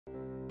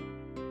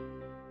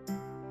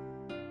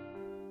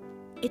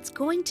It's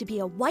going to be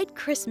a white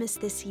Christmas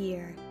this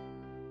year.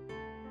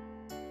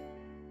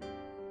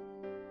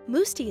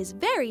 Musti is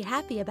very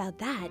happy about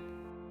that.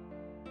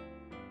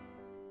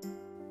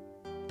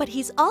 But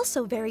he's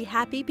also very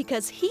happy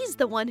because he's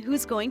the one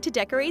who's going to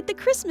decorate the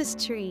Christmas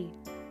tree.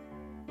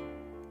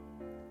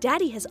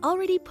 Daddy has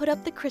already put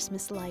up the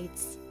Christmas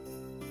lights.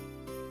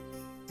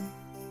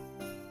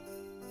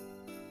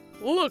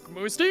 Look,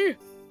 Musti!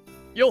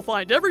 You'll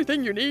find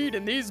everything you need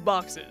in these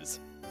boxes.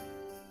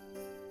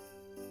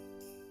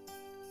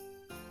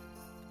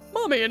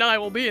 Mommy and I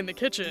will be in the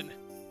kitchen.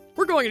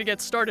 We're going to get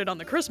started on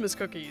the Christmas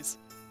cookies.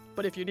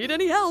 But if you need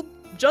any help,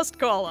 just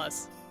call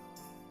us.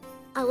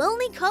 I'll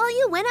only call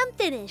you when I'm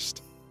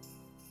finished.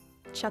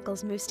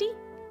 Chuckles Musti.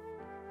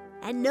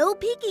 And no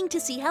peeking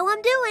to see how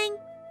I'm doing.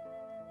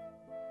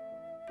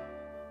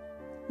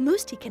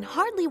 Musti can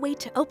hardly wait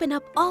to open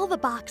up all the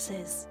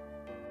boxes.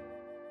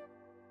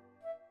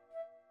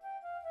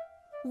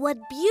 What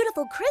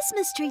beautiful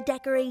Christmas tree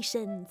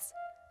decorations!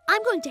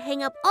 I'm going to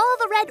hang up all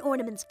the red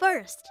ornaments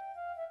first.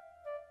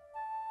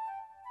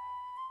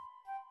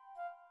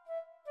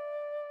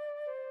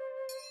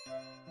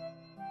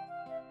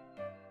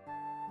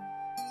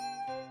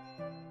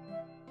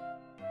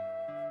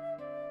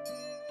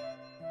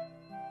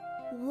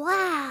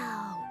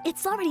 Wow!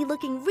 It's already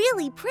looking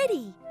really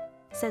pretty,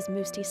 says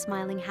Musti,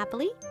 smiling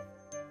happily.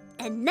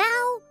 And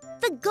now,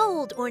 the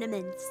gold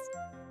ornaments.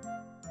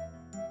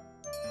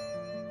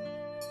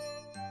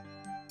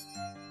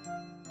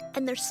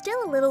 And there's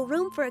still a little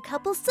room for a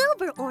couple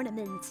silver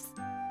ornaments.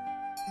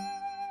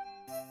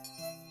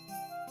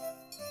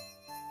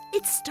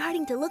 It's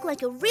starting to look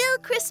like a real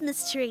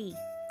Christmas tree.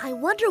 I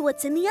wonder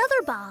what's in the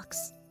other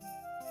box.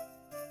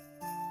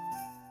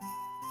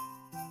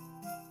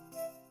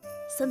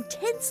 Some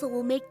tinsel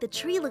will make the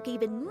tree look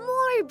even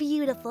more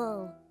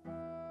beautiful.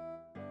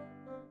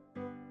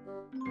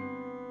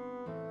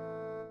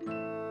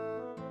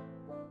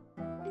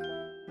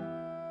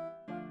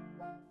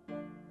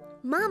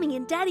 Mommy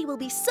and Daddy will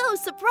be so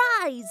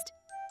surprised.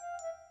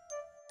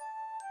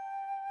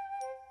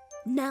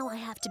 Now I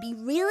have to be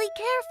really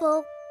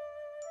careful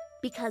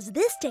because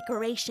this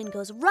decoration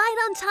goes right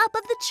on top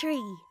of the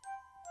tree.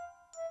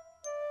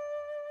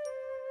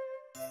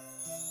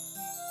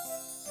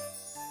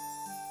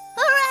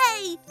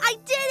 Hooray! I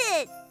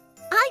did it!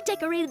 I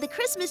decorated the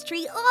Christmas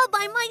tree all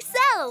by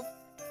myself.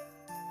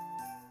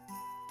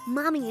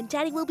 Mommy and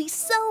Daddy will be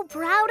so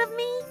proud of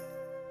me.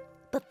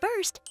 But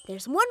first,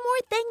 there's one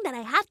more thing that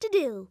I have to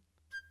do.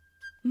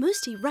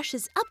 Musti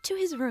rushes up to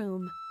his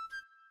room.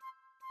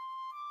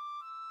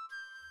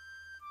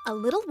 A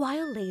little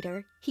while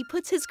later, he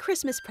puts his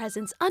Christmas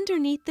presents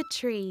underneath the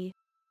tree.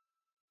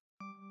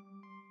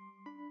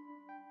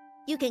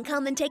 You can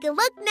come and take a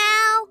look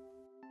now.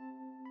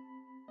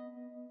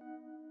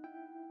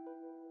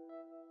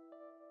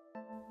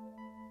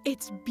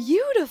 It's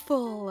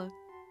beautiful,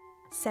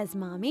 says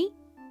Mommy.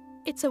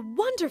 It's a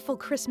wonderful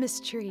Christmas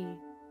tree.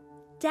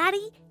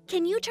 Daddy,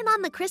 can you turn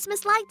on the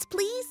Christmas lights,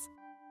 please?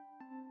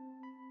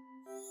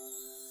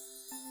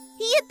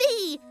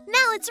 Yippee!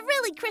 Now it's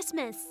really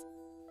Christmas!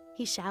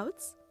 He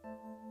shouts.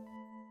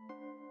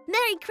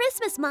 Merry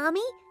Christmas,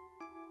 Mommy!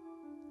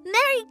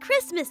 Merry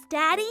Christmas,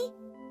 Daddy!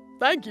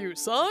 Thank you,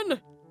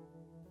 son,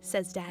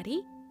 says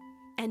Daddy.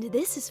 And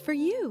this is for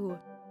you,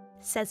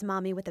 says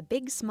Mommy with a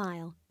big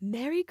smile.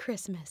 Merry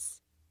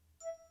Christmas.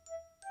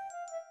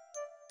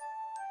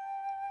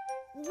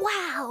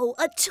 Wow,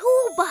 a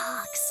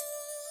toolbox!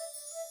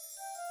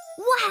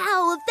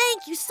 Wow,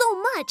 thank you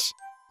so much!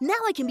 Now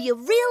I can be a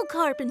real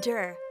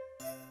carpenter.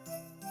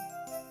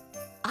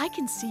 I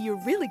can see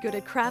you're really good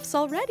at crafts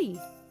already,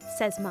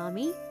 says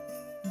Mommy.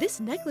 This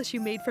necklace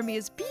you made for me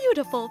is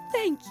beautiful,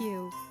 thank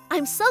you.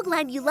 I'm so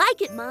glad you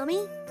like it,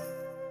 Mommy.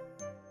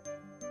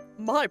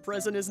 My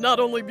present is not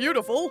only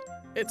beautiful,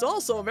 it's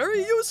also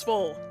very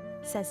useful,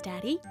 says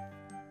Daddy.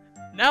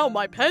 Now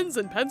my pens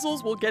and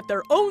pencils will get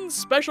their own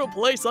special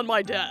place on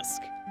my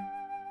desk.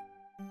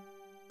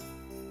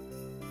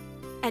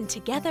 And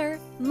together,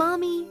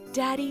 Mommy,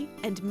 Daddy,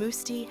 and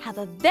Musti have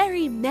a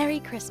very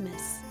Merry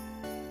Christmas.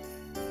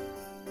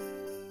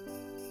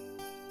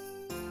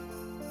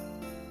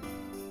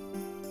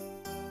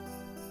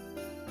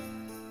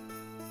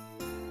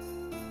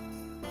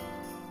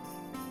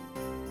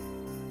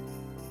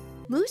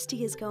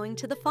 Musti is going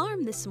to the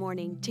farm this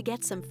morning to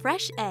get some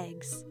fresh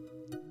eggs.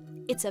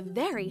 It's a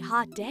very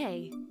hot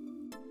day.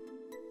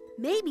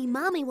 Maybe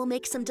Mommy will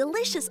make some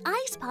delicious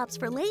ice pops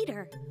for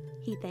later,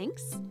 he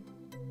thinks.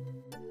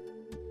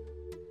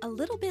 A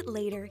little bit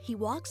later, he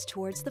walks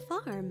towards the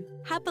farm,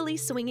 happily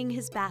swinging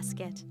his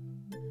basket.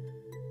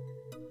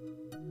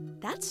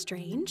 That's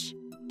strange.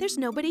 There's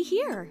nobody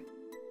here.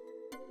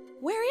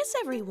 Where is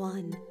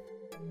everyone?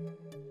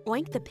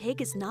 Oink the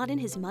pig is not in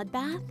his mud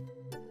bath.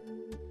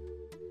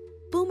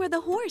 Boomer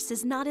the horse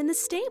is not in the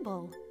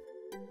stable.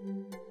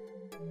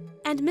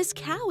 And Miss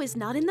Cow is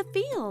not in the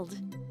field.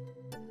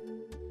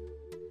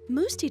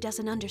 Musti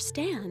doesn't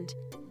understand.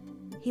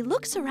 He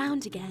looks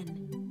around again.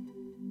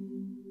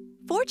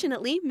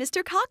 Fortunately,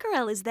 Mr.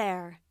 Cockerel is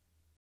there.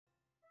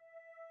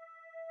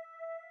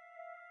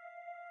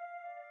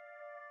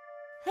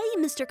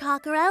 Hey, Mr.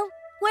 Cockerel,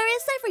 where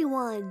is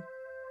everyone?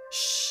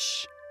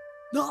 Shh!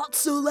 Not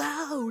so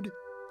loud!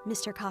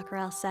 Mr.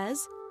 Cockerel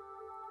says.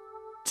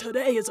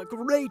 Today is a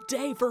great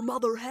day for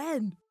Mother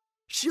Hen.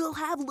 She'll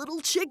have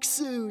little chicks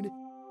soon.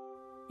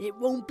 It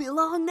won't be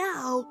long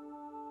now.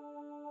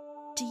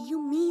 Do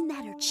you mean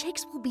that her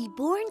chicks will be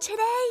born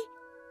today?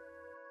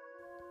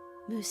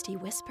 Musti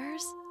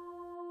whispers.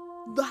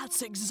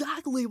 That's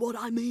exactly what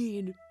I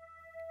mean.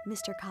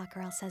 Mr.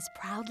 Cockerel says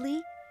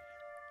proudly.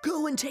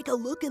 Go and take a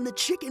look in the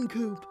chicken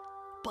coop,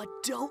 but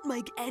don't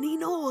make any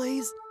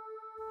noise.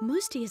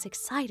 Musti is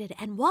excited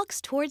and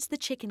walks towards the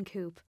chicken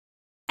coop.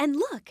 And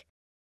look,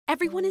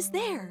 everyone is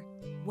there,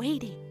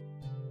 waiting.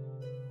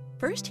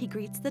 First, he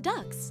greets the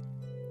ducks,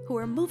 who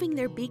are moving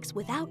their beaks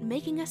without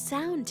making a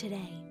sound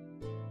today.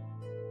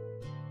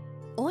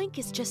 Oink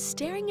is just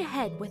staring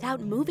ahead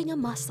without moving a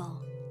muscle.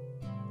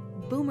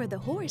 Boomer the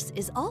horse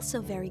is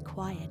also very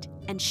quiet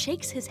and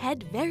shakes his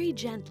head very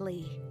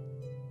gently.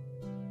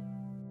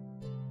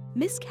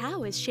 Miss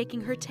Cow is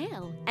shaking her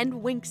tail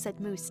and winks at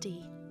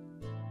Musti.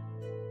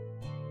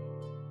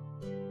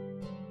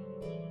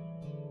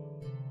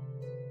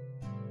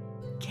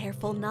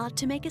 Careful not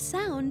to make a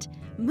sound,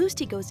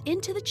 Musti goes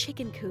into the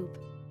chicken coop.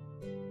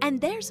 And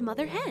there's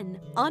Mother Hen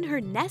on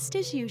her nest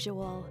as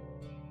usual.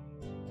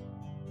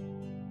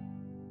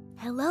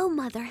 Hello,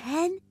 Mother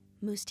Hen.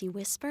 Musti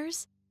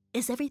whispers.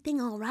 Is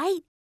everything all right?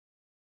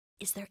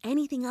 Is there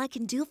anything I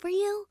can do for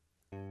you?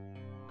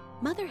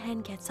 Mother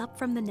Hen gets up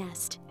from the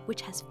nest,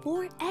 which has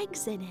 4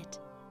 eggs in it.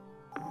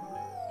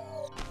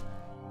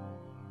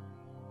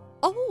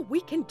 All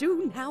we can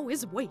do now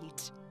is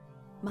wait.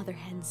 Mother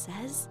Hen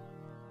says.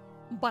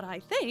 But I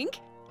think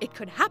it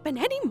could happen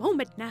any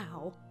moment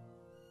now.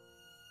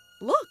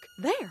 Look,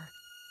 there.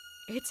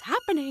 It's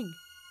happening.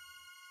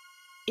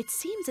 It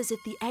seems as if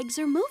the eggs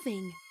are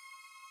moving.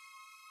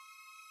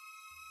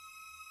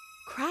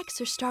 Cracks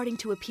are starting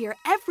to appear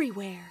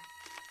everywhere.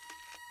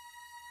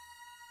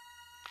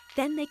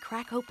 Then they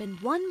crack open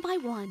one by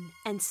one,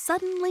 and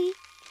suddenly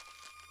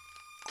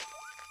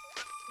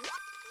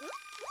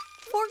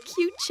 4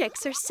 cute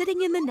chicks are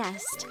sitting in the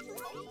nest.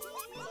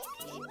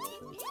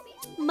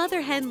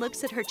 Mother Hen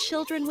looks at her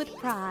children with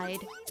pride.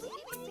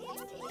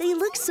 They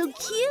look so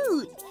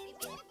cute,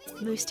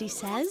 Musti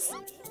says.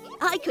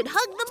 I could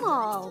hug them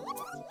all.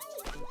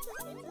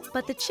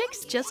 But the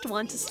chicks just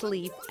want to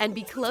sleep and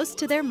be close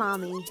to their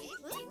mommy.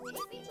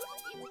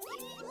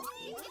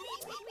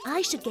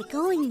 I should get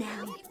going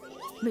now,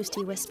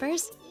 Musti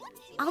whispers.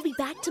 I'll be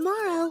back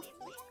tomorrow.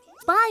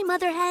 Bye,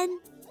 Mother Hen.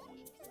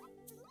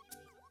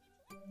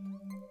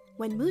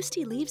 When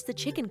Musti leaves the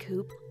chicken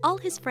coop, all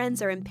his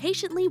friends are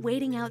impatiently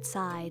waiting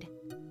outside.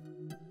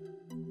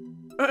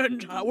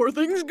 And how are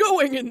things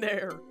going in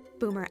there?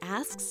 Boomer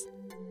asks.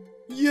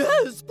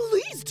 Yes,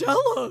 please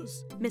tell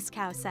us. Miss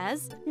Cow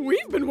says.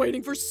 We've been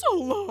waiting for so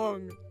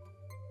long.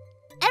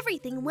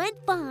 Everything went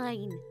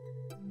fine.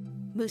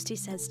 Musti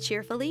says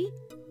cheerfully.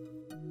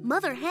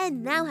 Mother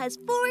Hen now has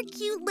 4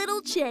 cute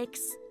little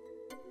chicks.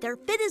 They're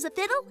fit as a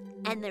fiddle,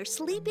 and they're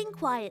sleeping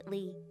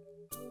quietly.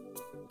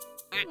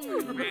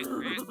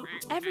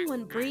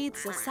 Everyone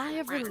breathes a sigh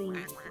of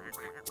relief.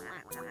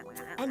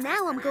 And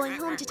now I'm going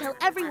home to tell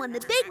everyone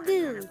the big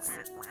news,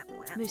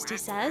 Musti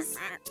says.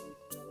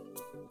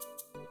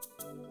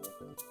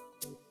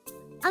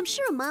 I'm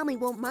sure Mommy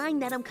won't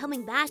mind that I'm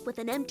coming back with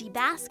an empty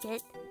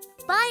basket.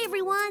 Bye,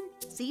 everyone.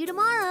 See you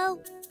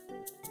tomorrow.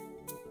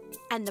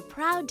 And the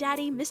proud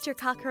daddy, Mr.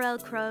 Cockerel,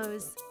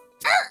 crows.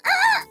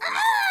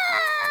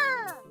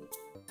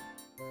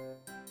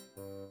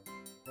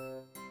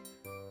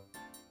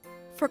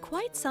 For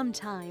quite some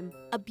time,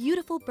 a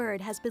beautiful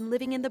bird has been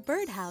living in the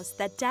birdhouse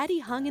that Daddy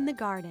hung in the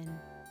garden.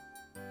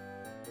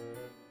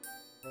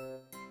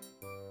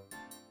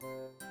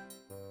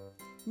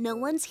 No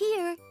one's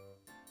here.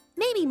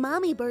 Maybe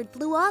Mommy Bird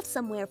flew off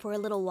somewhere for a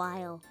little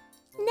while.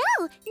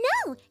 No,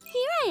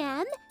 here I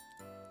am.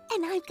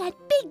 And I've got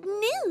big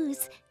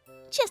news.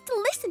 Just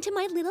listen to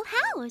my little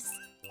house.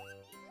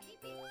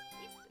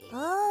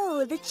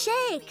 Oh, the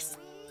chicks.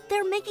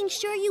 They're making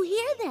sure you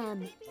hear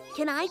them.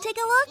 Can I take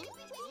a look?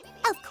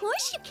 Of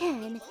course you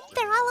can.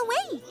 They're all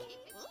awake.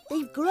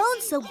 They've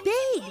grown so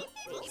big,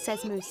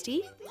 says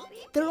Musti.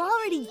 They're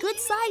already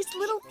good-sized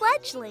little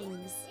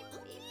fledglings.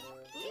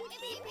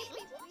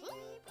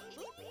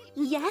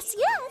 Yes.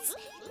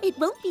 It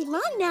won't be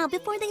long now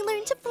before they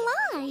learn to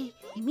fly.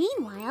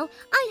 Meanwhile,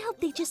 I hope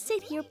they just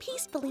sit here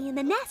peacefully in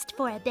the nest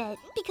for a bit,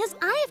 because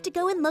I have to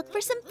go and look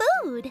for some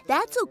food.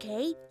 That's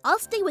okay. I'll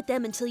stay with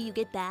them until you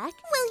get back.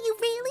 Will you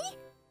really?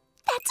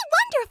 That's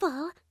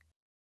wonderful.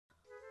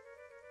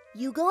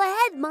 You go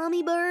ahead,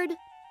 Mommy Bird.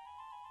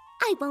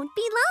 I won't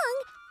be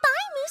long.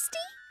 Bye,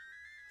 Musti.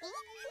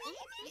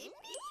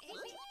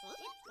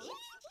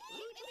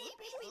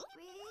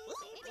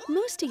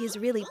 Musti is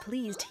really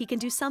pleased he can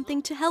do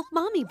something to help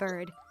Mommy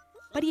Bird,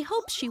 but he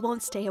hopes she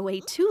won't stay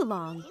away too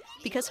long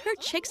because her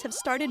chicks have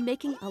started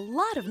making a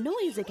lot of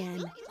noise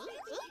again.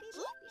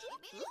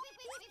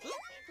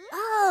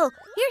 Oh,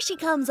 here she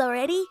comes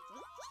already.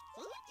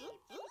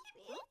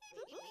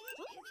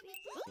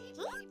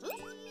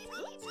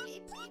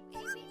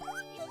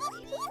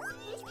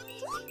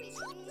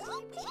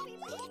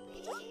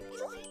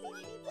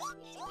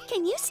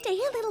 Can you stay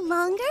a little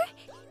longer?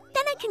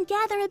 Then I can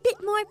gather a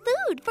bit more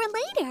food for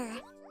later,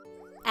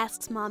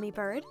 asks Mommy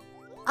Bird.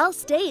 I'll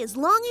stay as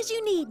long as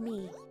you need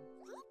me.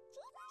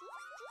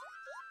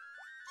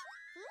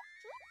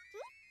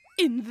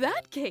 In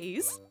that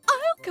case,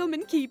 I'll come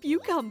and keep you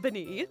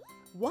company.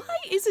 Why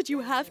is it you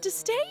have to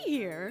stay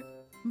here?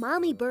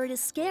 Mommy Bird is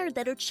scared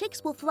that her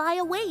chicks will fly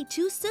away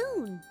too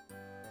soon.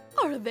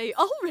 Are they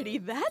already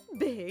that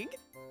big?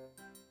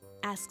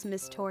 Asks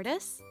Miss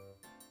Tortoise.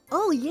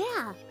 Oh,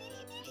 yeah.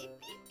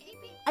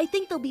 I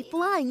think they'll be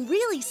flying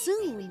really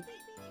soon.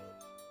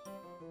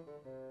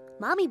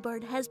 Mommy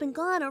Bird has been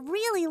gone a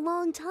really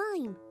long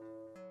time.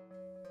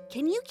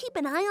 Can you keep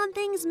an eye on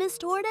things, Miss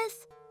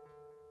Tortoise?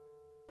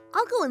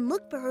 I'll go and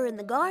look for her in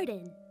the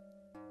garden.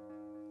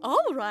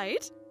 All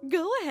right,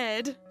 go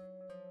ahead.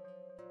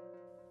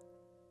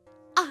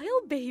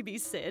 I'll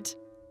babysit.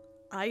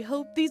 I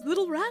hope these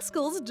little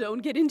rascals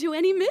don't get into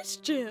any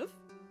mischief.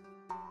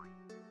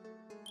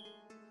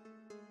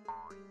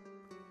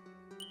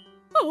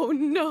 Oh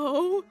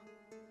no!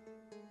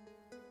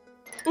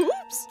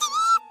 Oops!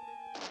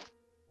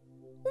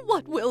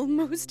 What will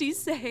Musti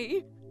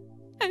say?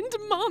 And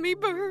Mommy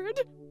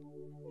Bird?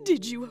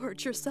 Did you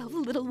hurt yourself,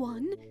 little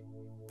one?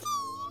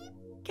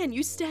 Can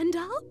you stand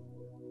up?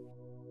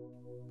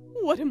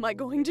 What am I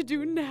going to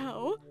do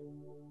now?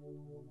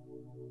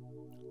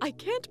 I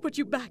can't put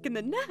you back in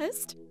the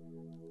nest.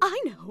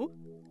 I know.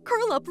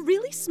 Curl up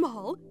really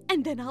small,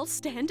 and then I'll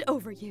stand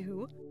over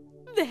you.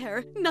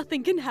 There,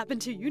 nothing can happen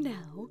to you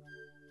now.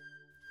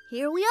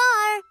 Here we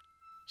are,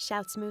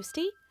 shouts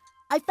Musti.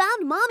 I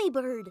found Mommy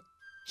Bird.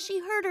 She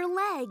hurt her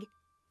leg.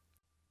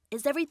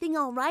 Is everything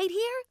all right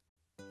here?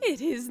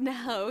 It is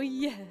now,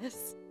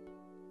 yes.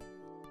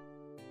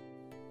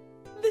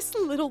 This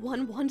little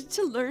one wanted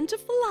to learn to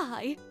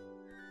fly,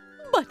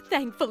 but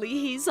thankfully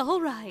he's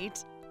all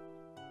right.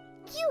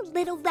 You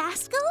little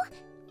rascal!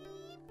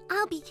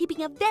 I'll be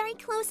keeping a very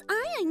close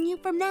eye on you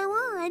from now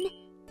on.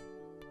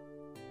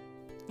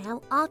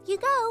 Now off you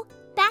go,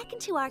 back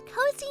into our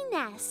cozy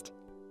nest.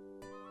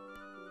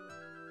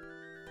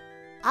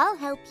 I'll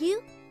help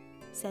you,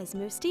 says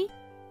Musti.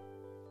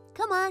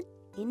 Come on,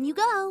 in you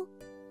go.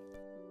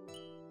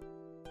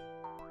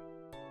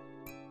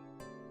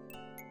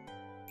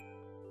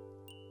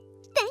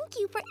 Thank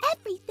you for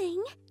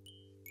everything.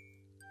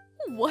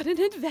 What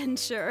an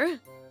adventure,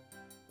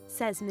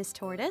 says Miss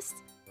Tortoise.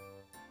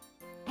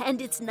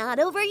 And it's not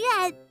over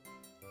yet,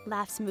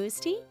 laughs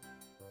Musti.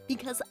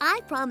 Because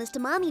I promised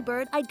Mommy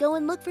Bird I'd go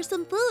and look for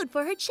some food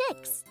for her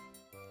chicks.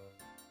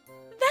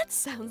 That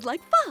sounds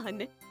like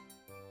fun.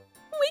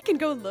 We can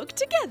go look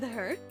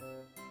together.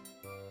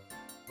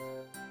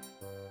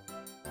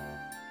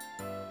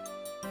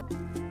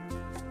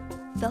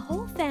 The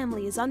whole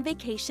family is on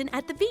vacation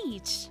at the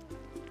beach.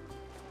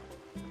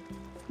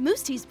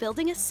 Musti's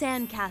building a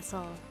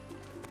sandcastle.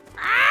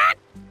 Ah!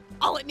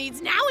 All it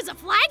needs now is a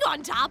flag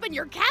on top and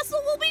your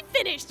castle will be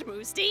finished,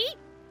 Musti.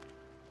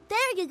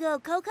 There you go,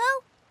 Coco.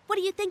 What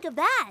do you think of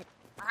that?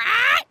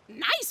 Ah!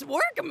 Nice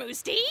work,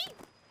 Musti.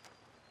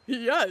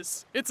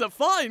 Yes, it's a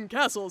fine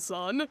castle,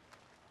 son.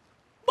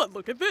 But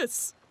look at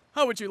this.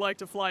 How would you like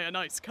to fly a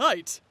nice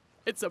kite?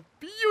 It's a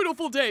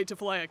beautiful day to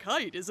fly a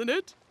kite, isn't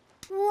it?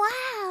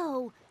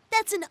 Wow!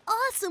 That's an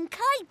awesome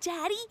kite,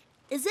 Daddy.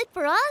 Is it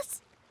for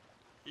us?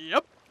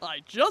 Yep,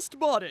 I just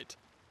bought it.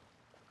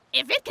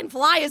 If it can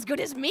fly as good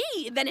as me,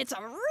 then it's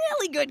a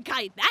really good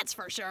kite, that's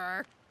for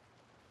sure.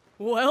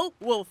 Well,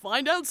 we'll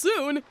find out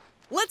soon.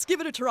 Let's give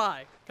it a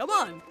try. Come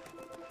on.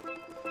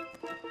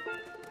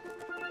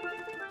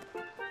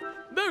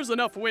 There's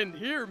enough wind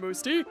here,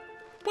 Musti.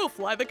 We'll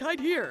fly the kite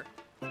here.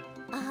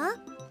 Uh-huh.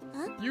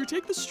 You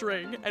take the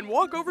string and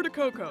walk over to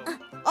Coco.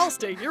 I'll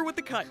stay here with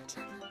the kite.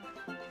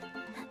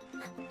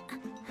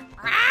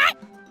 Ah!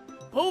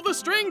 Pull the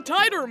string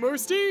tighter,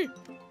 Musti.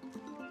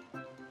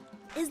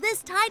 Is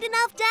this tight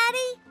enough,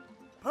 Daddy?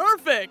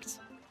 Perfect.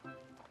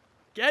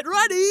 Get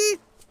ready.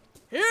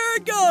 Here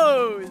it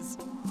goes.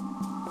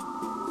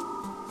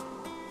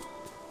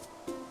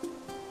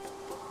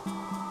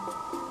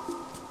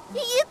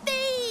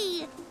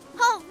 Yippee!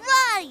 All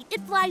right,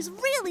 it flies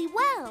really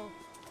well.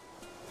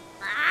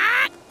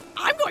 Ah!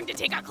 I'm going to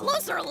take a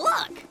closer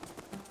look.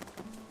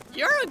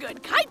 You're a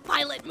good kite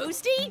pilot,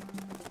 Musti.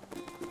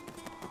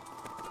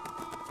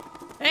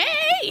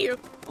 Hey!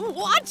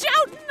 Watch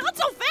out! Not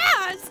so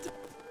fast!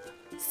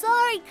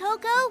 Sorry,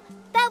 Coco.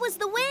 That was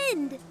the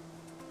wind.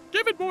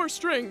 Give it more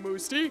string,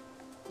 Musti.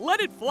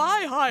 Let it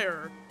fly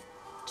higher.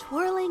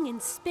 Twirling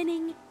and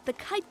spinning, the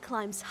kite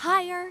climbs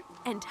higher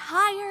and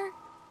higher.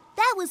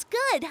 That was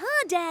good,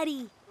 huh,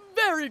 Daddy?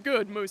 Very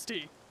good,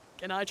 Musti.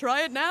 Can I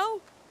try it now?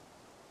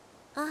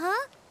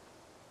 Uh-huh.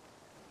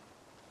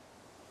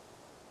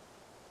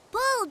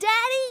 Pull,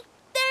 Daddy.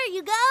 There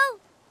you go.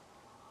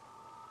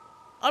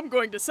 I'm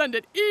going to send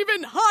it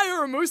even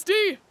higher,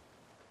 Musti.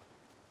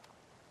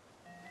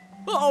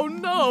 Oh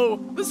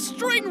no! The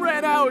string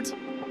ran out!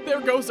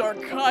 There goes our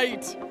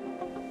kite!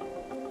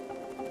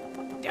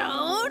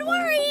 Don't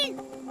worry.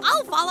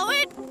 I'll follow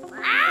it.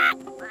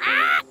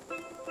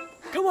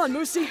 Come on,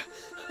 Musti.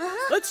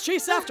 Let's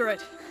chase after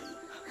it.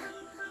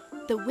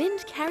 The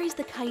wind carries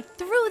the kite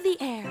through the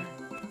air.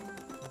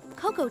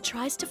 Coco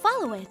tries to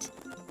follow it.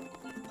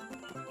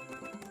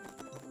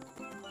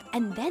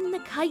 And then the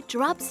kite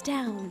drops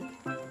down,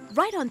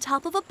 right on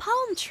top of a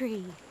palm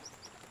tree.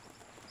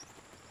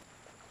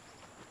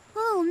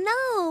 Oh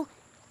no!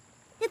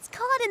 It's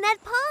caught in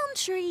that palm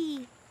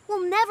tree.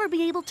 We'll never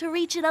be able to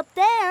reach it up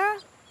there.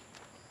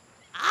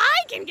 I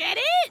can get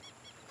it,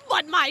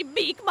 but my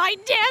beak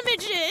might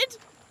damage it.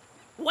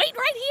 Wait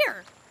right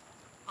here.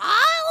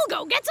 I'll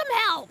go get some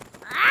help.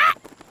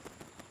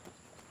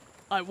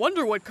 I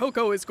wonder what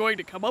Coco is going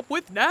to come up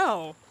with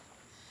now.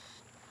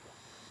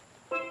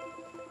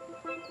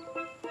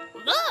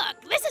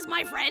 Look, this is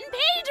my friend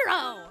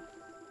Pedro.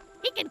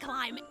 He can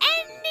climb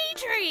any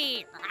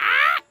tree.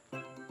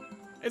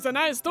 It's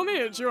nice to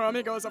meet you,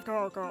 amigos of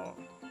Coco.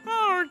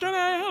 How can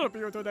I help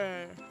you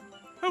today?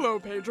 Hello,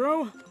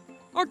 Pedro.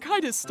 Our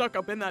kite is stuck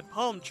up in that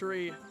palm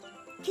tree.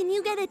 Can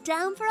you get it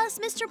down for us,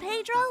 Mr.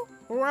 Pedro?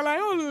 Well, I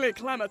only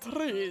climb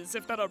trees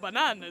if there are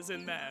bananas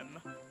in them.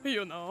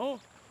 You know.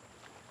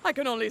 I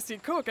can only see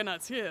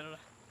coconuts here,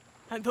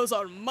 and those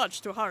are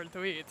much too hard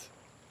to eat.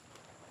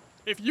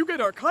 If you get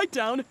our kite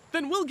down,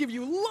 then we'll give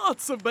you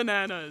lots of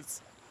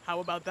bananas. How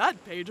about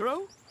that,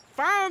 Pedro?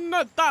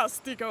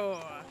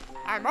 Fantastico!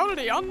 I'm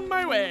already on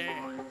my way.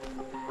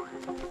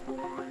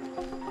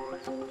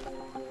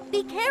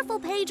 Be careful,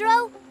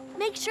 Pedro.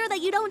 Make sure that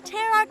you don't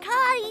tear our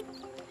kite.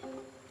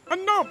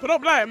 No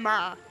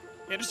problema.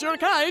 Here's your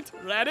kite.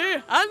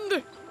 Ready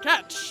and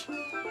catch.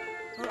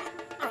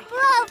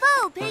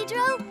 Bravo,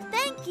 Pedro.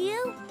 Thank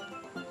you.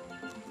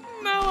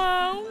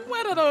 Now,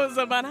 where are those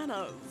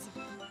bananas?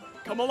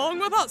 Come along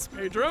with us,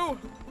 Pedro.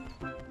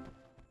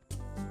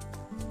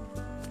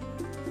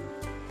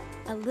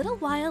 A little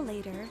while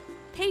later,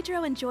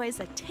 Pedro enjoys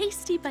a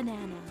tasty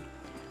banana.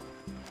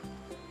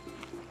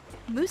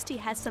 Musti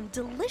has some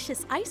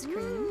delicious ice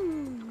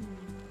cream.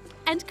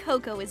 And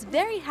Coco is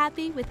very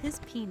happy with his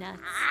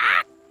peanuts.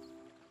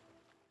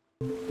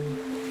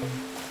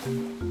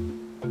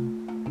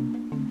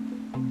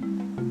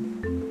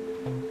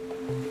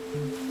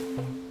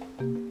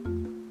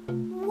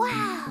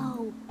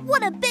 Wow,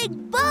 what a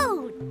big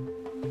boat!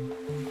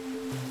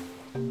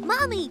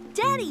 Mommy,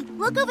 Daddy,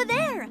 look over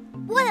there!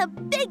 What a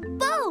big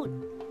boat!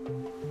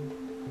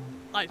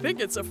 I think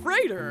it's a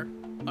freighter,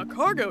 a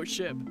cargo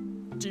ship.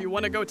 Do you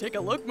want to go take a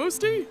look,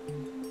 Musti?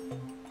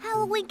 How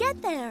will we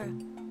get there?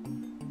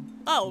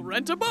 I'll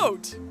rent a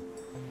boat.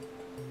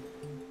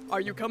 Are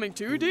you coming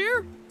too,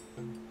 dear?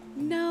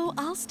 No,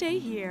 I'll stay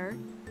here.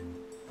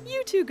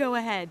 You two go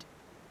ahead,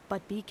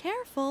 but be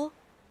careful.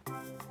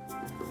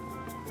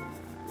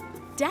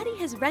 Daddy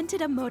has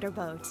rented a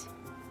motorboat.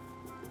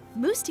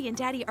 Musti and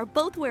Daddy are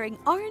both wearing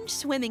orange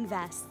swimming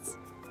vests.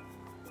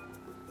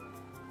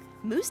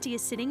 Musti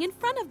is sitting in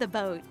front of the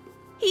boat.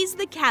 He's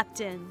the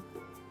captain.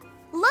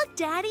 Look,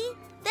 Daddy,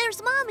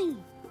 there's Mommy.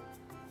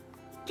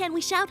 Can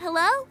we shout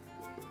hello?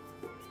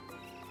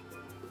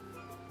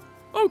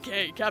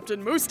 Okay,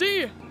 Captain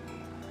Musti.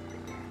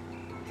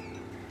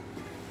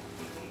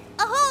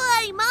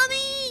 Ahoy,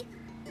 Mommy!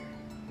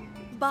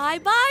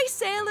 Bye-bye,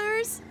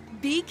 sailors.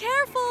 Be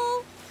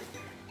careful.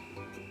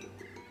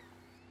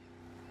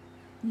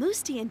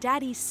 Musti and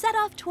Daddy set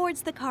off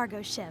towards the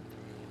cargo ship.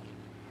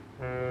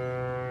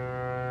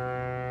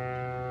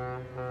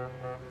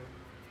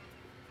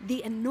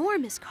 The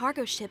enormous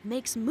cargo ship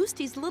makes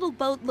Musti's little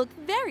boat look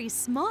very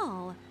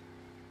small.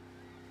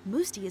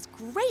 Musti is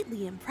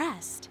greatly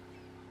impressed.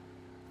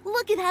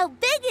 Look at how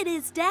big it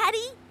is,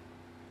 Daddy!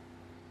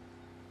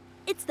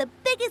 It's the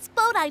biggest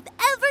boat I've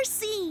ever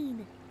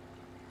seen!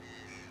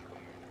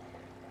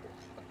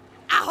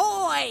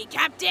 Ahoy,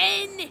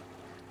 Captain!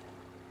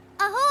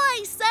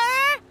 Ahoy,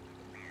 sir!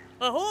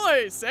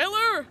 Ahoy,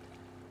 sailor!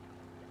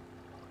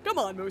 Come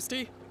on,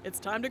 Musti. It's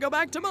time to go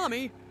back to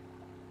Mommy.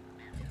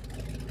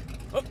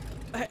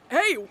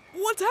 Hey,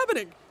 what's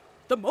happening?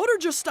 The motor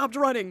just stopped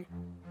running.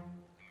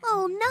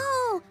 Oh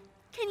no!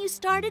 Can you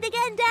start it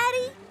again,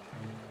 Daddy?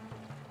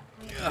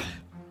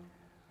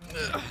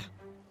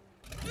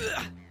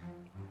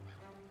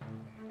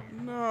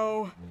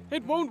 No,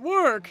 it won't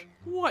work.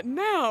 What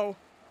now?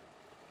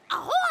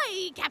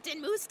 Ahoy,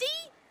 Captain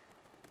Musti!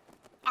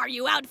 Are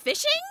you out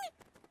fishing?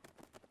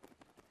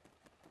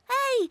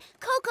 Hey,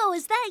 Coco,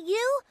 is that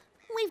you?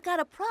 We've got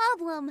a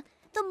problem.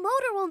 The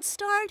motor won't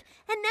start,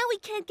 and now we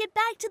can't get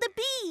back to the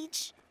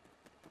beach.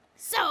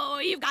 So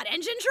you've got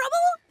engine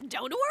trouble?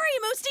 Don't worry,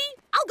 Musti.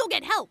 I'll go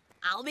get help.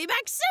 I'll be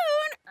back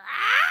soon.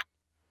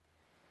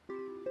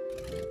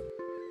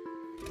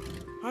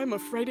 I'm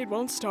afraid it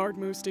won't start,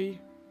 Musti.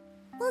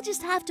 We'll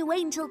just have to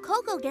wait until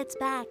Coco gets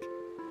back.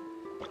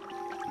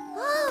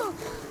 Oh,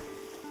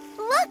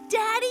 look,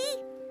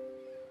 Daddy!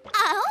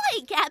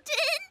 Ahoy, Captain!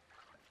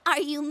 Are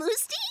you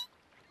Musti?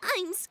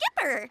 I'm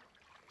Skipper.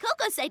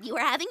 Coco said you were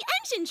having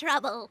engine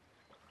trouble.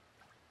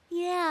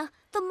 Yeah,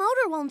 the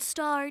motor won't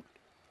start.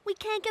 We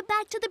can't get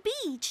back to the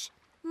beach.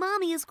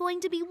 Mommy is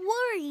going to be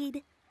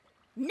worried.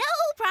 No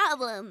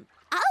problem.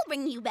 I'll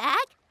bring you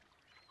back.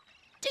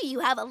 Do you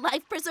have a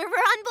life preserver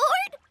on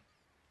board?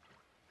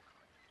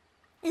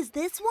 Is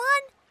this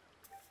one?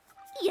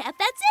 Yep,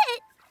 that's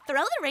it.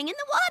 Throw the ring in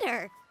the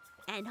water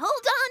and hold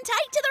on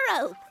tight to the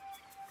rope.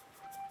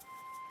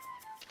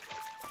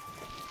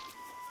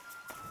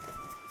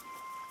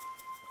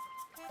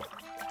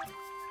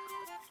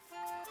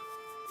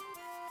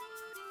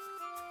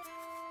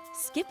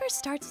 Skipper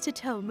starts to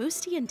tow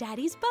Musti and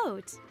Daddy's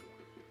boat.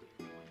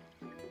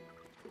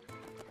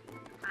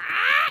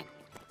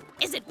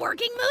 Is it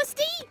working,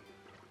 Musti?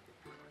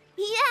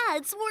 Yeah,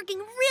 it's working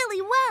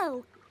really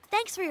well.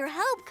 Thanks for your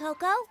help,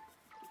 Coco.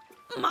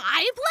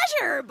 My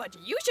pleasure, but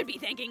you should be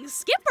thanking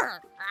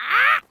Skipper.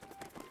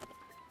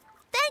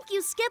 Thank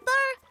you,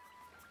 Skipper.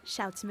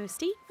 Shouts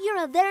Musti.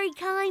 You're a very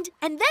kind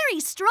and very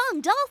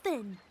strong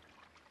dolphin.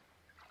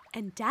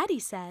 And Daddy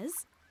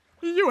says,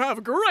 You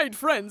have great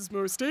friends,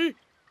 Musti.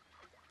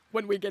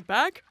 When we get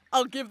back,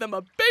 I'll give them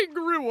a big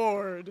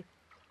reward.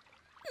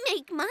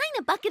 Make mine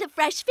a bucket of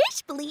fresh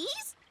fish,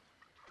 please.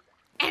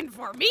 And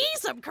for me,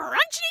 some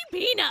crunchy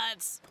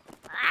peanuts.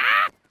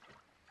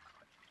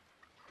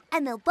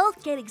 And they'll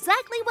both get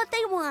exactly what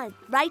they want.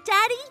 Right,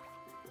 Daddy?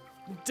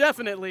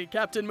 Definitely,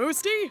 Captain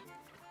Musti.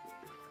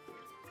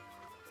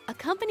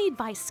 accompanied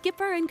by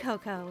Skipper and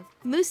Coco,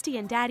 Musti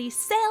and Daddy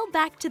sail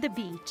back to the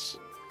beach.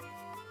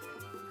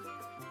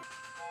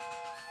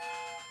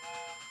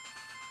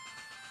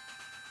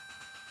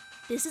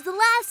 This is the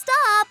last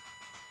stop.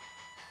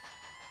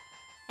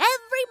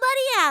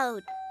 Everybody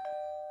out.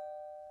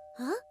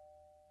 Huh?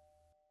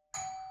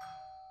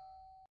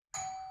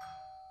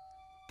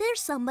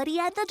 There's somebody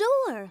at the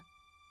door.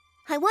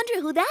 I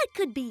wonder who that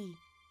could be.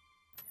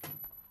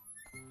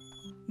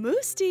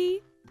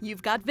 Musti,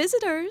 you've got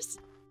visitors.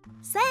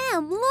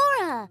 Sam,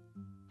 Laura,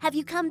 have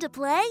you come to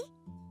play?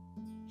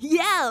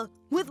 Yeah,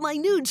 with my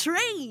new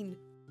train.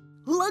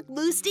 Look,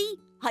 Musti,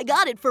 I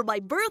got it for my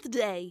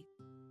birthday.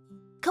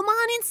 Come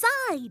on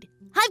inside.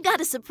 I've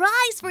got a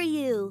surprise for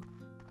you.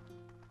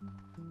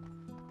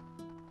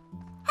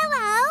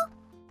 Hello.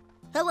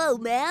 Hello,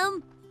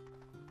 ma'am.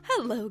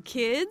 Hello,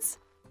 kids.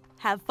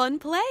 Have fun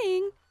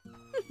playing.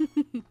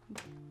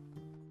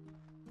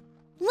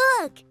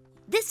 Look,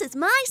 this is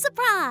my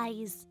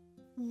surprise.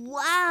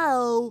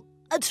 Wow,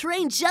 a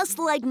train just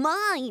like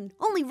mine,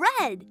 only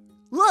red.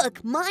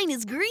 Look, mine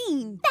is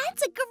green.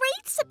 That's a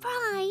great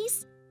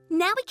surprise.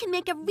 Now we can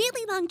make a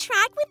really long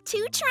track with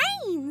 2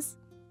 trains.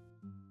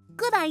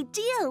 Good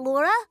idea,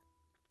 Laura.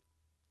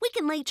 We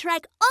can lay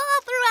track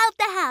all throughout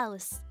the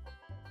house.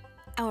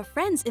 Our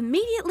friends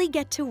immediately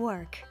get to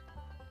work.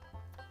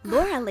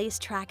 Laura lays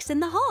tracks in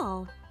the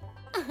hall.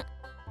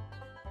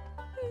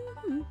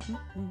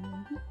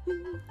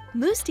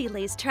 Musti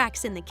lays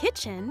tracks in the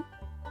kitchen.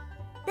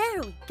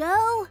 There we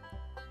go.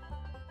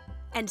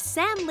 And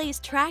Sam lays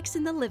tracks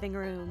in the living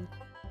room.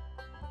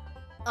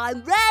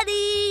 I'm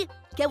ready.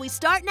 Can we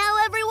start now,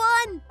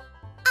 everyone?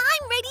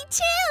 I'm ready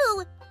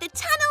too. The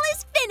tunnel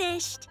is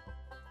finished.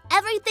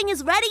 Everything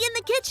is ready in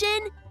the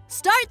kitchen.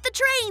 Start the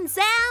train,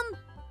 Sam.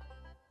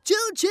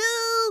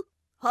 Choo-choo.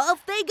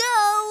 Off they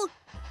go.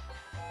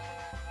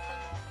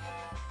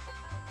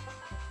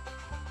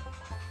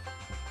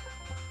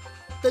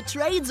 The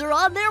trains are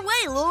on their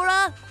way,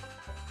 Laura.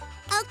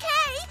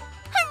 Okay,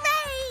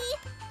 hooray!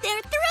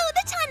 They're through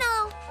the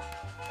tunnel.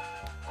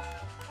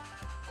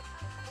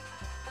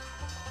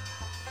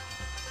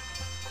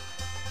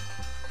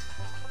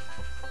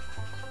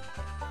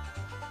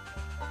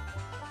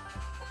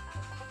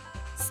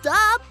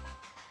 Stop!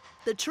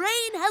 The train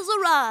has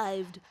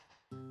arrived.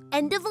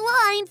 End of the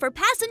line for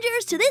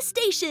passengers to this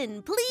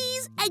station.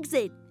 Please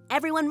exit.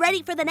 Everyone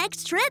ready for the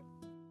next trip?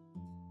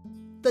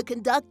 The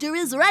conductor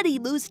is ready,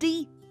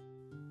 Musti.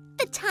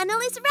 The tunnel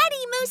is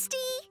ready,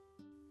 Musti.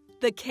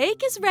 The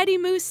cake is ready,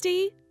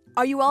 Musti.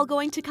 Are you all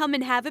going to come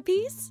and have a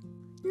piece?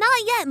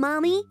 Not yet,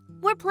 Mommy.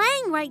 We're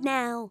playing right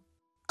now.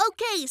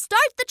 Okay,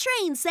 start the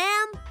train,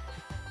 Sam.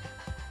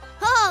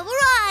 All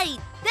right,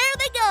 there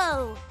they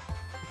go.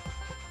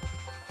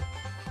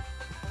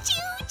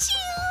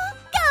 Choo-choo!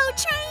 Go,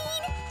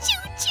 train!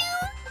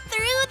 Choo-choo!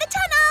 Through the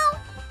tunnel!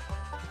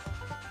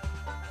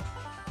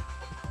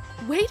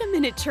 Wait a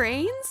minute,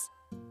 trains.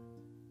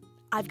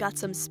 I've got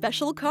some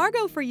special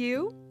cargo for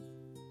you.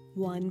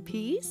 1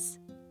 piece,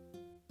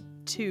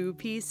 2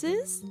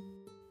 pieces,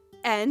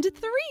 and 3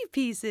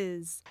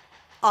 pieces.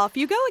 Off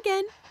you go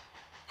again.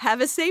 Have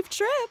a safe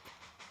trip.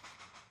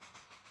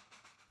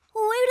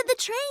 Where did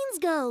the trains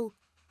go?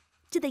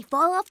 Did they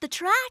fall off the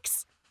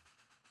tracks?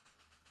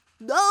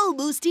 No,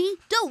 Musti,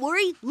 don't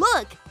worry.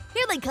 Look,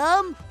 here they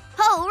come.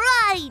 All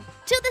right,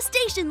 to the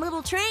station,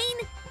 little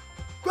train.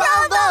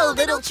 Bravo,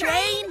 little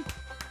train.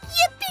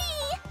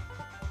 Yippee!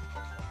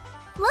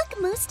 Look,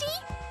 Musti,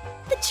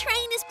 the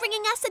train is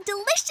bringing us a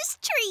delicious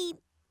treat.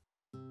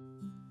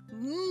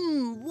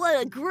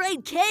 What a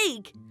great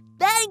cake.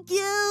 Thank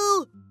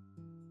you.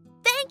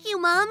 Thank you,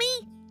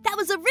 Mommy. That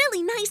was a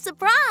really nice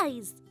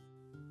surprise.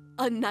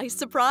 A nice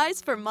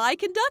surprise for my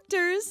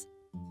conductors.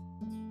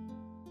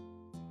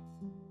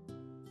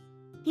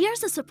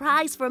 Here's a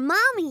surprise for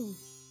Mommy.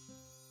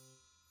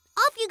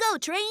 Off you go,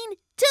 train!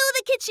 To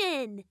the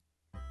kitchen!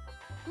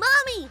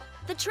 Mommy,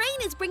 the train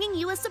is bringing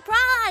you a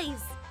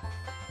surprise!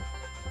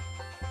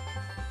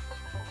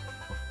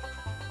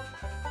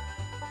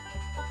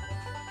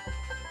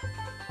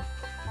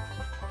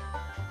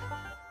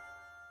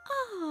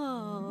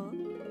 Oh.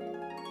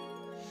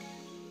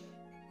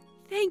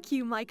 Thank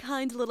you, my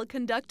kind little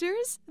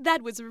conductors.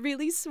 That was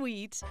really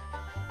sweet.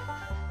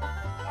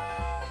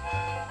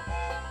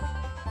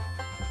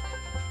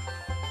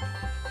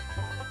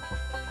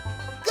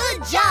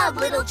 Good job,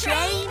 little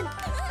train!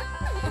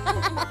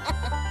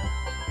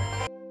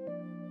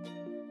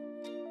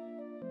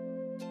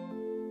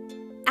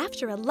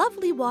 After a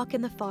lovely walk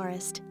in the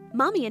forest,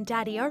 Mommy and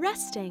Daddy are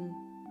resting,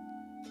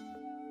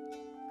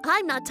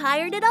 I'm not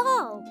tired at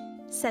all.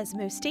 says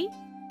Musti.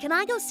 Can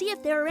I go see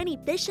if there are any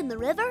fish in the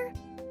river?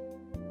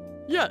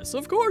 Yes,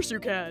 of course you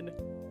can.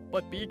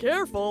 But be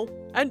careful,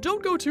 and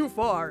don't go too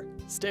far.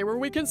 Stay where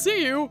we can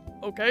see you,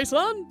 okay,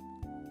 son?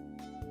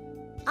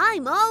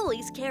 I'm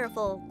always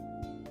careful.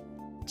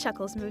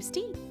 Chuckles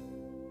Musti.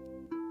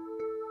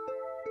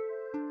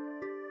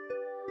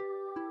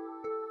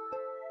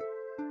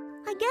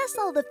 I guess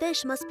all the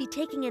fish must be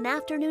taking an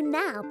afternoon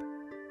nap.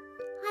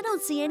 I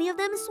don't see any of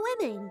them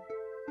swimming.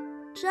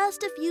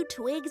 Just a few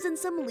twigs and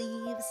some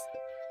leaves.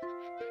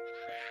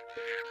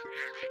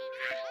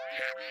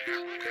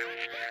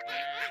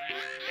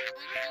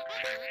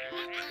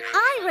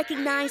 I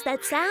recognize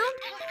that sound.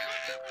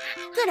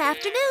 Good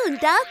afternoon,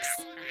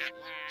 ducks.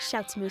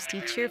 Shouts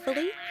Musti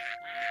cheerfully.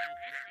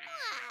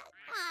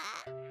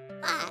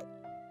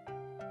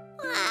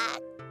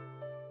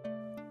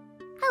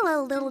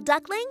 Hello, little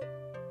duckling.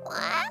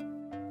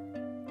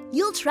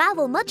 You'll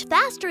travel much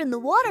faster in the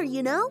water,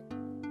 you know.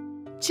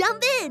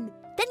 Jump in,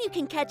 then you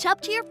can catch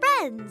up to your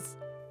friends.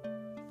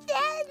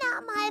 They're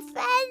not my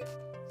friends.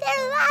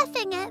 They're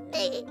laughing at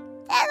me.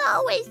 They're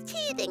always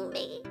teasing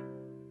me.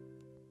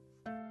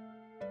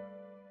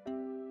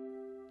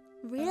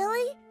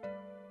 Really?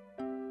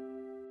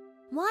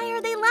 Why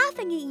are they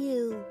laughing at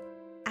you?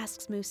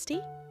 Asks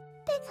Musti.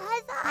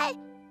 Because I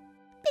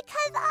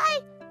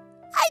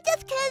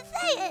just can't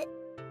say it.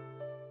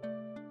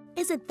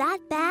 Is it that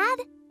bad?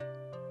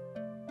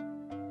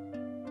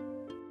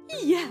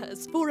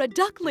 Yes, for a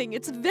duckling,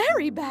 it's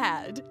very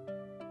bad,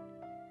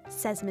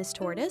 Says Miss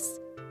Tortoise.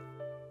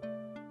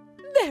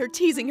 They're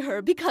teasing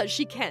her because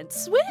she can't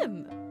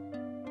swim.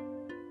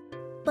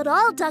 But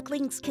all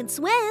ducklings can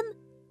swim.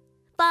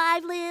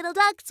 5 little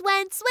ducks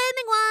went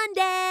swimming one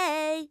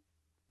day.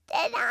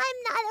 Then I'm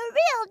not a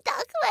real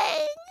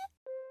duckling.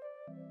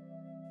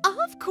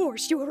 Of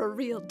course you're a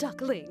real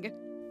duckling,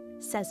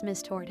 Says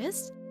Miss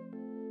Tortoise.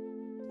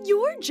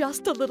 You're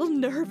just a little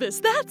nervous,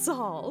 that's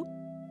all.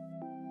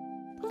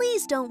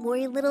 Please don't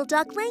worry, little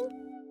duckling.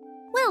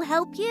 We'll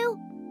help you.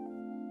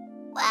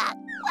 Quack,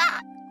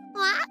 quack,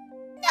 quack.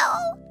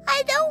 No,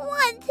 I don't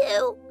want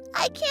to.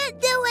 I can't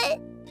do it.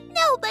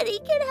 Nobody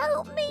can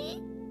help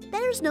me.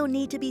 There's no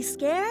need to be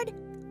scared.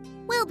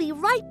 We'll be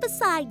right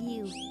beside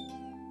you.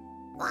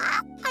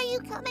 What? Are you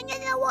coming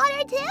in the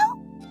water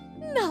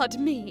too? Not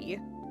me.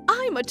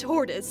 I'm a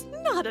tortoise,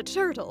 not a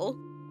turtle.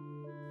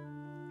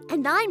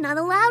 And I'm not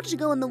allowed to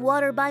go in the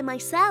water by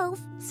myself,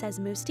 Says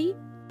Musti.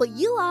 but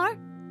you are.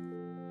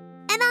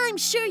 And I'm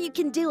sure you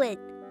can do it.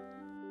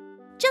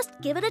 Just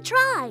give it a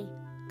try.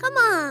 Come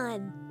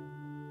on.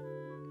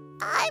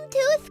 I'm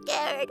too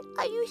scared.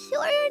 Are you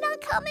sure you're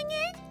not coming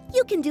in?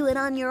 You can do it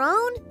on your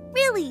own,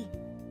 really.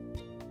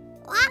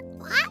 What?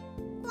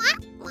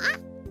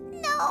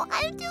 No,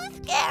 I'm too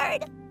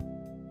scared.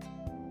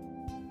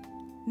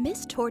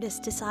 Miss Tortoise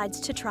decides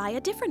to try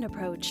a different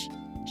approach.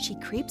 She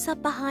creeps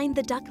up behind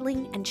the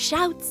duckling and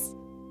shouts,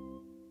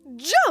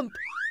 Jump!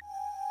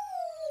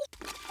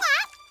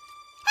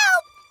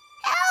 Help!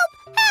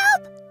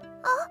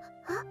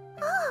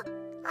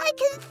 I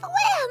can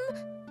swim!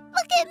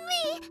 Look at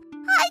me!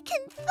 I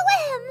can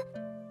swim!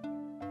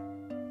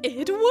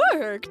 It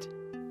worked!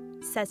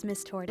 says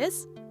Miss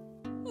Tortoise.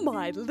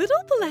 My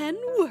little plan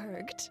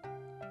worked.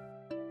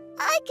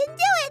 I can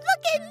do it!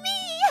 Look at me!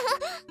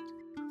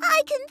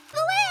 I can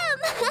swim!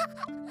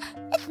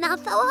 It's not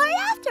so hard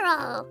after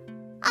all.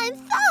 I'm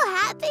so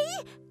happy!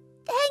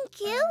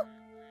 Thank you!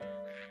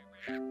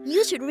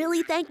 You should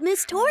really thank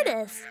Miss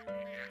Tortoise,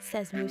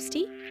 Says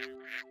Musti.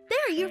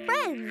 They're your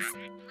friends.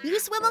 You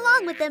swim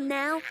along with them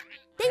now.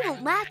 They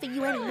won't laugh at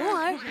you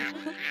anymore.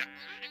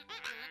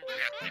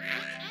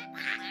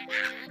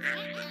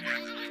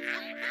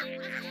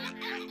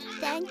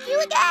 Thank you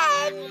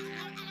again.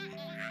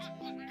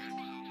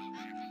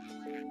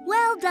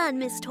 Well done,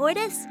 Miss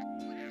Tortoise.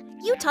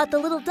 You taught the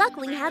little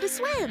duckling how to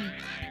swim.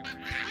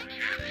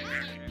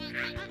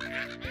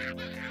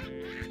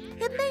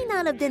 It may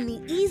not have been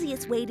the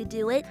easiest way to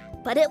do it,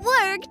 but it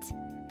worked.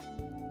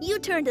 You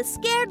turned a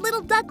scared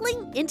little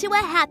duckling into a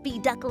happy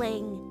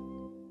duckling.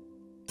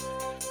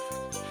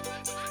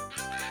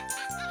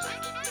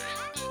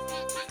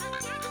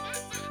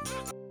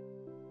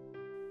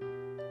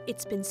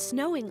 It's been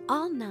snowing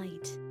all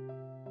night.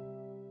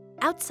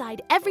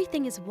 Outside,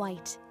 everything is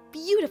white,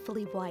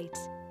 beautifully white.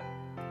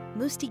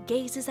 Musti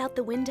gazes out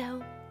the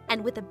window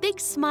and with a big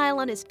smile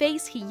on his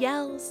face, he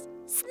yells,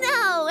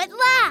 Snow at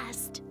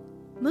last!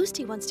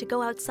 Musti wants to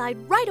go outside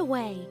right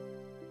away.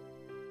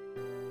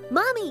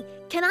 Mommy,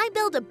 can I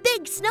build a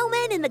big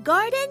snowman in the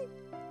garden?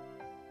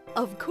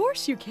 Of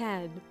course you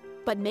can,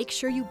 but make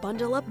sure you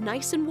bundle up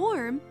nice and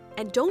warm,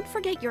 and don't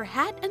forget your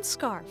hat and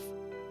scarf.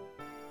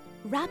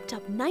 Wrapped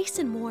up nice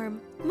and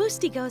warm,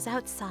 Musti goes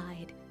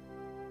outside.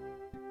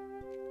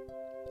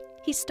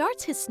 He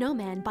starts his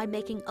snowman by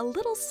making a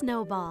little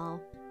snowball.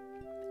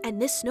 And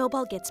this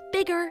snowball gets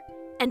bigger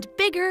and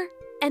bigger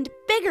and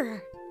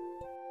bigger.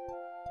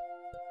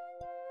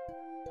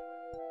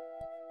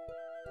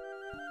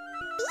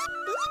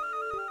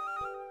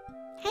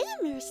 Hey,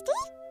 Musti.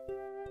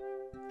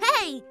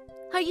 Hey,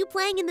 are you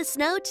playing in the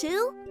snow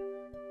too?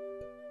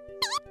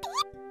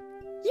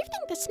 You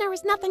think the snow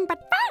is nothing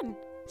but fun,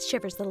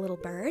 shivers the little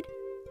bird.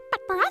 but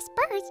for us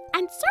birds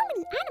and so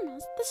many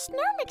animals, the snow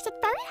makes it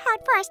very hard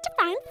for us to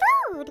find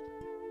food.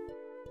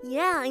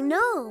 Yeah, I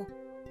know,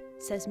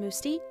 says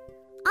Musti.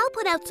 I'll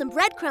put out some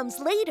breadcrumbs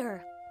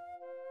later.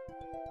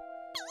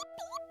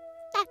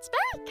 That's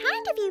very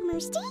kind of you,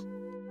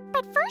 Musti.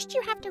 But first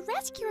you have to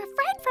rescue a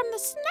friend from the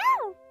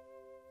snow.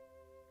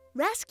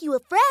 Rescue a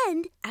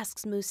friend?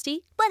 Asks Musti.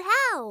 But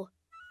how?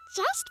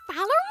 Just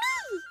follow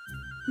me.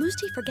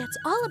 Musti forgets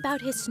all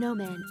about his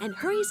snowman and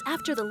hurries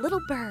after the little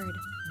bird.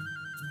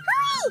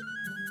 Hurry!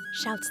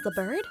 Shouts the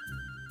bird.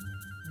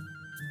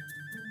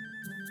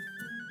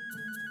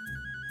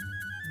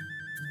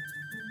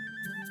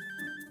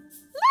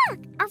 Look,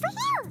 over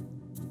here.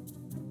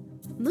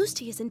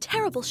 Musti is in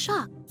terrible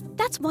shock.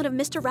 That's one of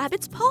Mr.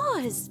 Rabbit's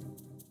paws.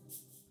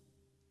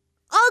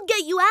 I'll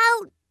get you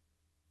out!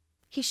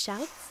 He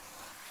shouts.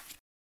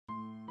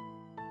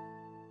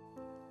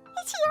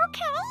 Is he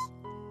okay?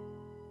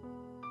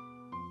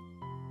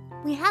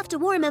 We have to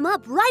warm him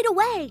up right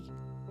away,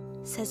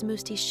 says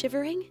Musti,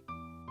 shivering.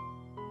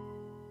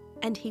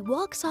 And he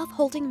walks off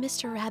holding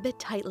Mr. Rabbit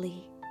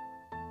tightly.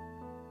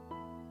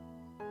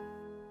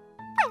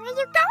 Where are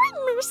you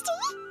going,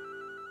 Musti?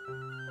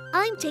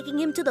 I'm taking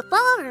him to the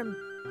farm.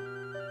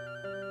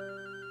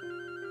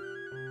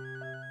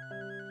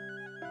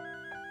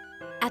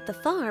 At the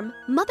farm,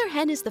 Mother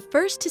Hen is the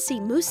first to see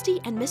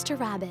Musti and Mr.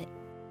 Rabbit.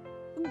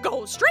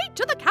 Go straight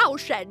to the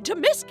cowshed to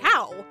Miss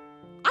Cow.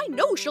 I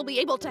know she'll be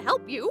able to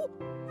help you.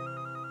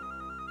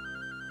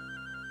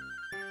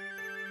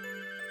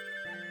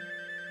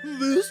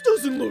 This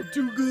doesn't look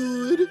too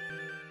good.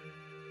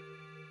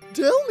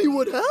 Tell me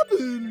what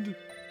happened.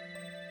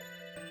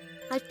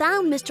 I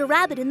found Mr.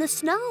 Rabbit in the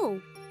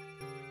snow.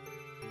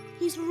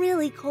 He's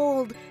really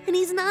cold and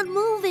he's not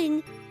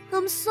moving.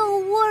 I'm so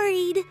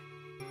worried.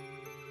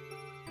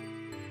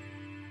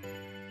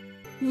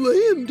 Lay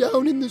him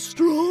down in the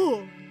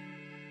straw.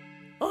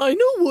 I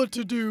know what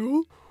to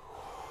do.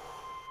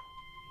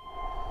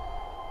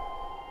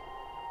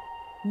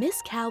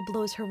 Miss Cow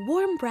blows her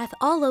warm breath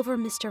all over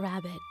Mr.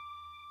 Rabbit.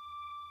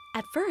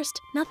 At first,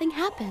 nothing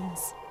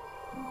happens.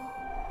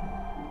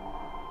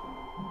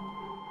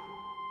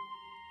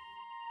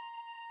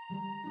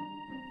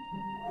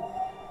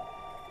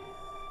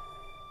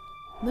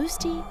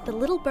 Musti, the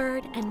little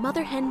bird, and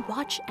Mother Hen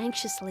watch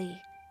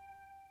anxiously.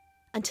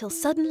 Until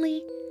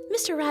suddenly,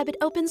 Mr. Rabbit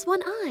opens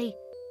one eye.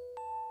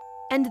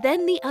 And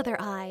then the other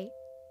eye.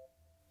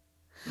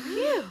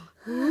 Phew.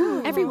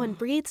 Everyone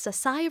breathes a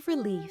sigh of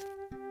relief.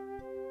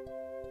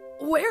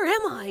 Where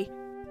am I?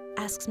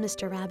 Asks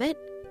Mr. Rabbit.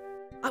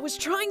 I was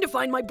trying to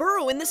find my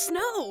burrow in the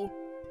snow.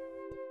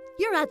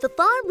 You're at the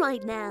farm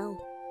right now,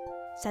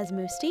 Says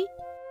Musti.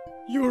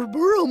 Your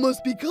burrow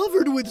must be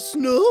covered with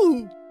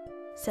snow.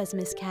 Says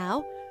Miss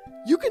Cow.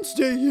 You can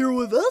stay here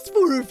with us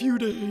for a few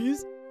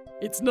days.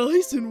 It's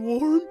nice and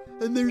warm,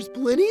 and there's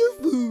plenty of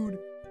food.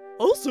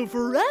 Also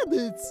for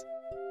rabbits.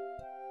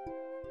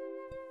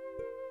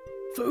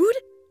 Food?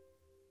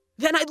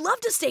 Then I'd love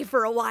to stay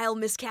for a while,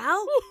 Miss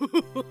Cow.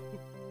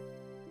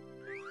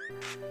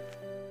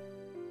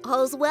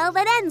 All's well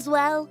that ends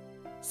well.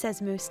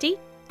 Says Musti.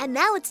 And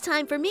now it's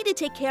time for me to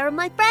take care of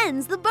my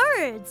friends, the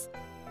birds.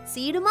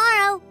 See you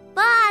tomorrow.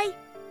 Bye.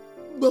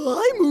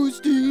 Bye,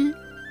 Musti.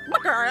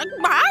 Bye,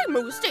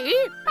 Musti.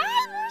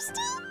 Bye,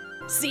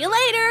 Musti. See you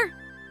later.